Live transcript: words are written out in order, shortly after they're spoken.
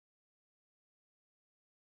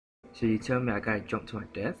So you tell me I gotta jump to my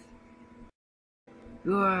death?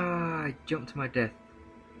 I jumped to my death.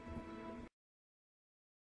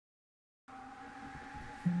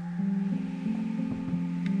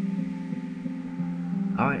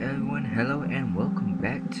 Alright everyone, hello and welcome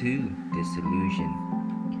back to Disillusion.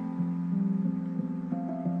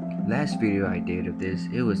 Last video I did of this,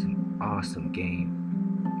 it was an awesome game.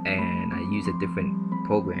 And I used a different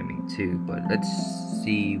programming too, but let's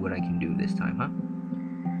see what I can do this time, huh?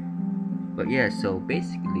 But yeah, so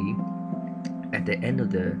basically, at the end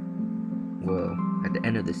of the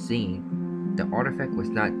scene, the artifact was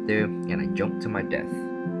not there and I jumped to my death.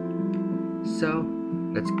 So,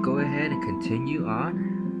 let's go ahead and continue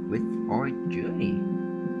on with our journey.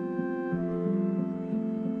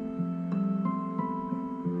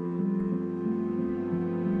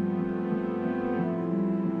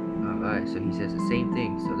 Alright, so he says the same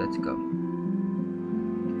thing, so let's go.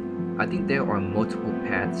 I think there are multiple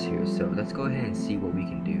paths here, so let's go ahead and see what we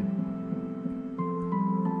can do.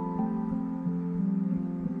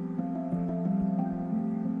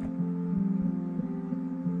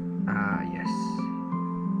 Yes.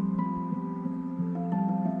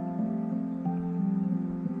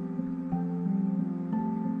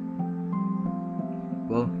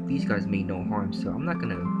 Well, these guys mean no harm, so I'm not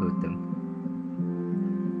gonna hurt them.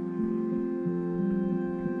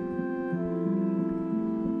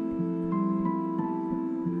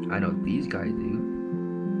 I know these guys do.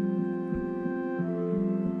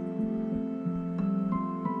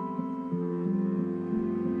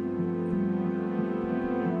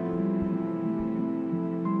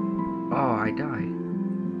 Oh, I died.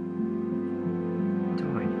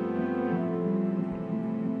 Darn.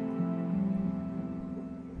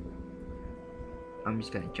 I'm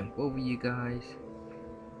just gonna jump over you guys.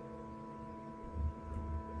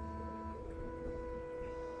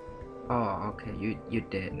 Oh, okay, you're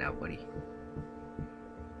dead now, buddy.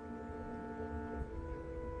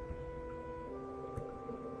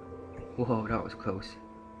 Whoa, that was close.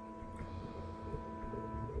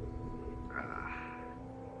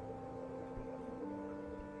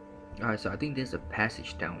 Alright, so I think there's a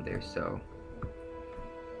passage down there, so...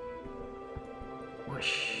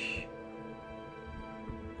 Whoosh.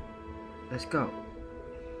 Let's go.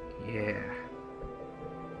 Yeah.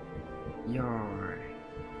 Yar.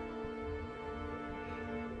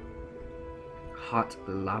 Hot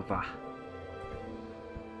lava.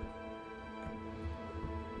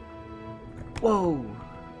 Whoa!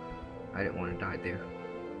 I didn't want to die there.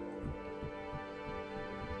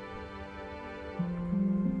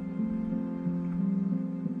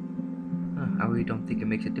 I really don't think it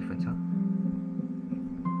makes a difference, huh?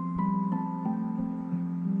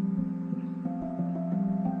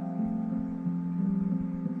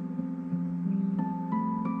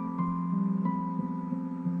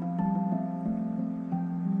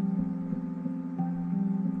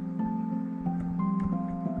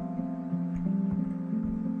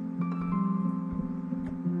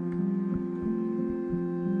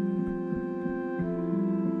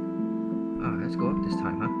 Let's go up this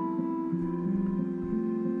time, huh?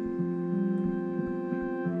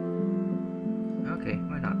 Okay,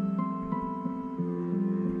 why not?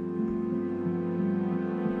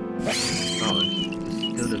 Oh, it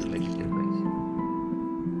still doesn't make a difference.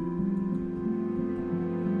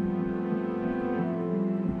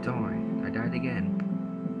 Darn, I died again.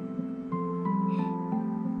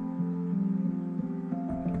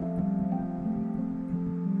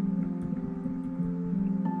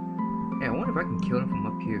 Hey, I wonder if I can kill him from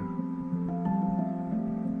up here.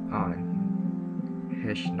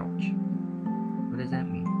 Heshnoch. What does that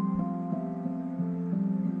mean?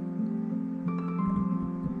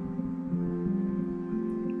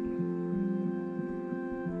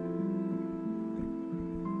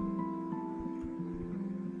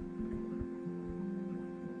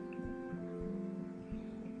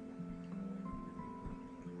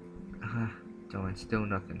 Darn, still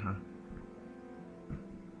nothing, huh?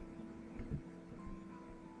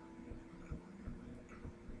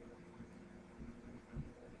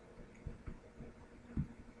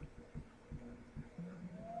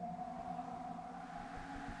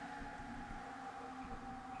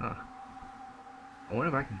 I wonder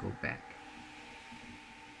if I can go back.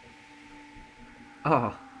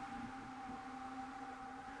 Oh.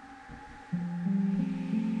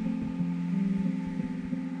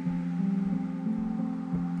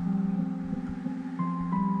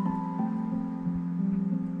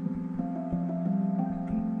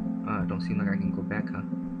 Don't seem like I can go back, huh?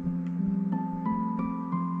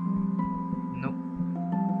 Nope.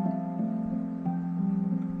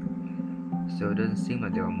 So it doesn't seem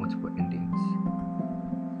like there are multiple endings.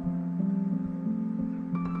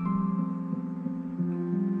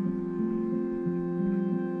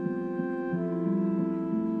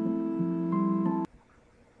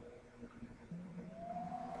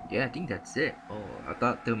 Yeah, I think that's it. Oh, I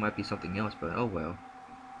thought there might be something else, but oh well.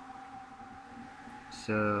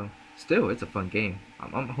 So, still, it's a fun game.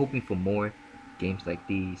 I'm hoping for more games like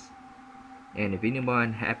these. And if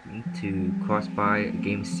anyone happened to cross by a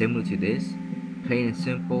game similar to this, plain and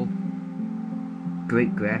simple,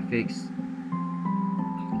 great graphics,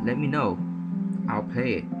 let me know. I'll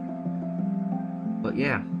play it. But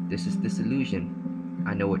yeah, this is Disillusion.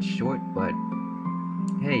 I know it's short, but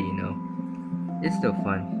hey, it's still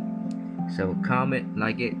fun. So comment,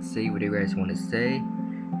 like it, say what you guys want to say,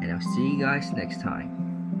 and I'll see you guys next time.